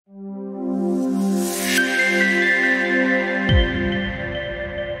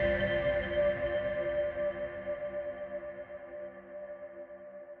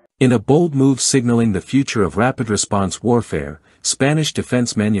In a bold move signaling the future of rapid response warfare, Spanish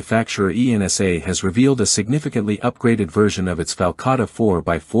defense manufacturer EINSA has revealed a significantly upgraded version of its Falcata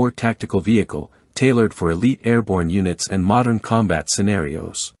 4x4 tactical vehicle, tailored for elite airborne units and modern combat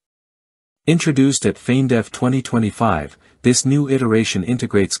scenarios. Introduced at FAINDEF 2025, this new iteration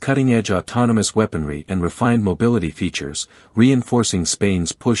integrates cutting-edge autonomous weaponry and refined mobility features, reinforcing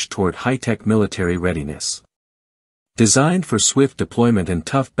Spain's push toward high-tech military readiness. Designed for swift deployment and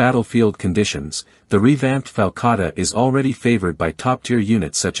tough battlefield conditions, the revamped Falcata is already favored by top-tier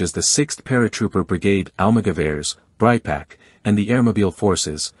units such as the 6th Paratrooper Brigade Almogaveres, BRIPAC, and the Airmobile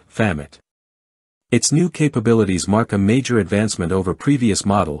Forces, FAMIT. Its new capabilities mark a major advancement over previous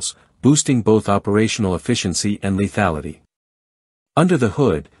models, boosting both operational efficiency and lethality. Under the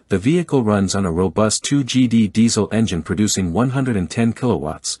hood, the vehicle runs on a robust 2GD diesel engine producing 110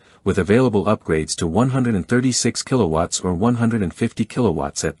 kilowatts, with available upgrades to 136 kilowatts or 150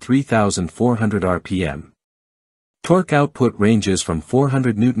 kilowatts at 3,400 rpm. Torque output ranges from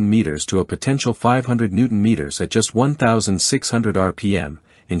 400 Nm to a potential 500 Nm at just 1,600 rpm,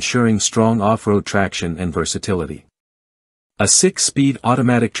 ensuring strong off-road traction and versatility. A 6-speed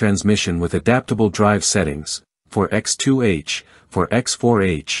automatic transmission with adaptable drive settings, 4x2H,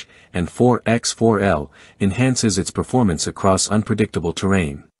 4x4H, and 4x4L, enhances its performance across unpredictable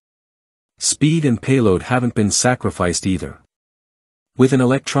terrain. Speed and payload haven't been sacrificed either. With an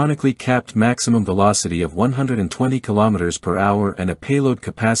electronically capped maximum velocity of 120 km per hour and a payload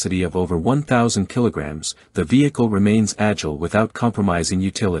capacity of over 1,000 kg, the vehicle remains agile without compromising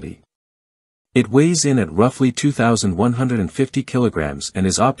utility. It weighs in at roughly 2,150 kg and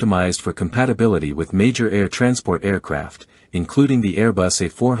is optimized for compatibility with major air transport aircraft, including the Airbus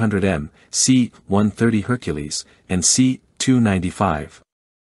A400M, C-130 Hercules, and C-295.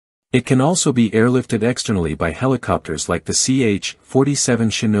 It can also be airlifted externally by helicopters like the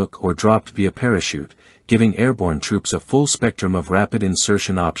CH-47 Chinook or dropped via parachute, giving airborne troops a full spectrum of rapid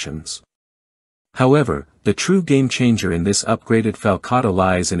insertion options. However, the true game-changer in this upgraded Falcata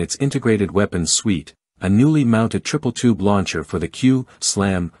lies in its integrated weapons suite, a newly mounted triple-tube launcher for the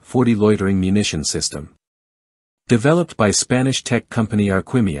Q/SLAM-40 loitering munition system. Developed by Spanish tech company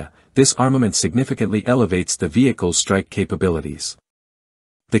Arquimia, this armament significantly elevates the vehicle's strike capabilities.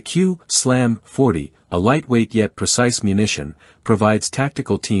 The Q/SLAM-40, a lightweight yet precise munition, provides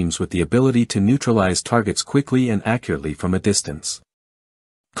tactical teams with the ability to neutralize targets quickly and accurately from a distance.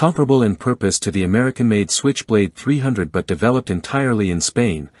 Comparable in purpose to the American-made Switchblade 300 but developed entirely in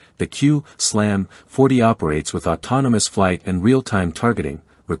Spain, the Q/SLAM-40 operates with autonomous flight and real-time targeting,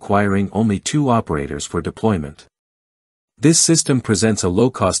 requiring only 2 operators for deployment. This system presents a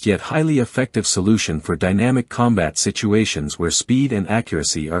low-cost yet highly effective solution for dynamic combat situations where speed and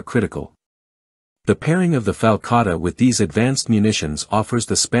accuracy are critical. The pairing of the Falcata with these advanced munitions offers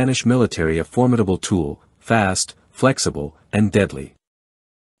the Spanish military a formidable tool, fast, flexible, and deadly.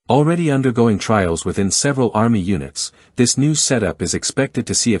 Already undergoing trials within several Army units, this new setup is expected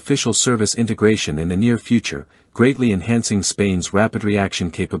to see official service integration in the near future, greatly enhancing Spain's rapid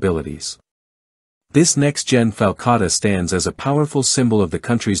reaction capabilities. This next-gen Falcata stands as a powerful symbol of the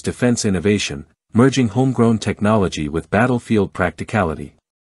country's defense innovation, merging homegrown technology with battlefield practicality.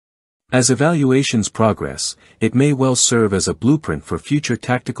 As evaluations progress, it may well serve as a blueprint for future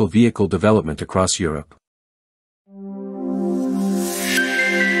tactical vehicle development across Europe.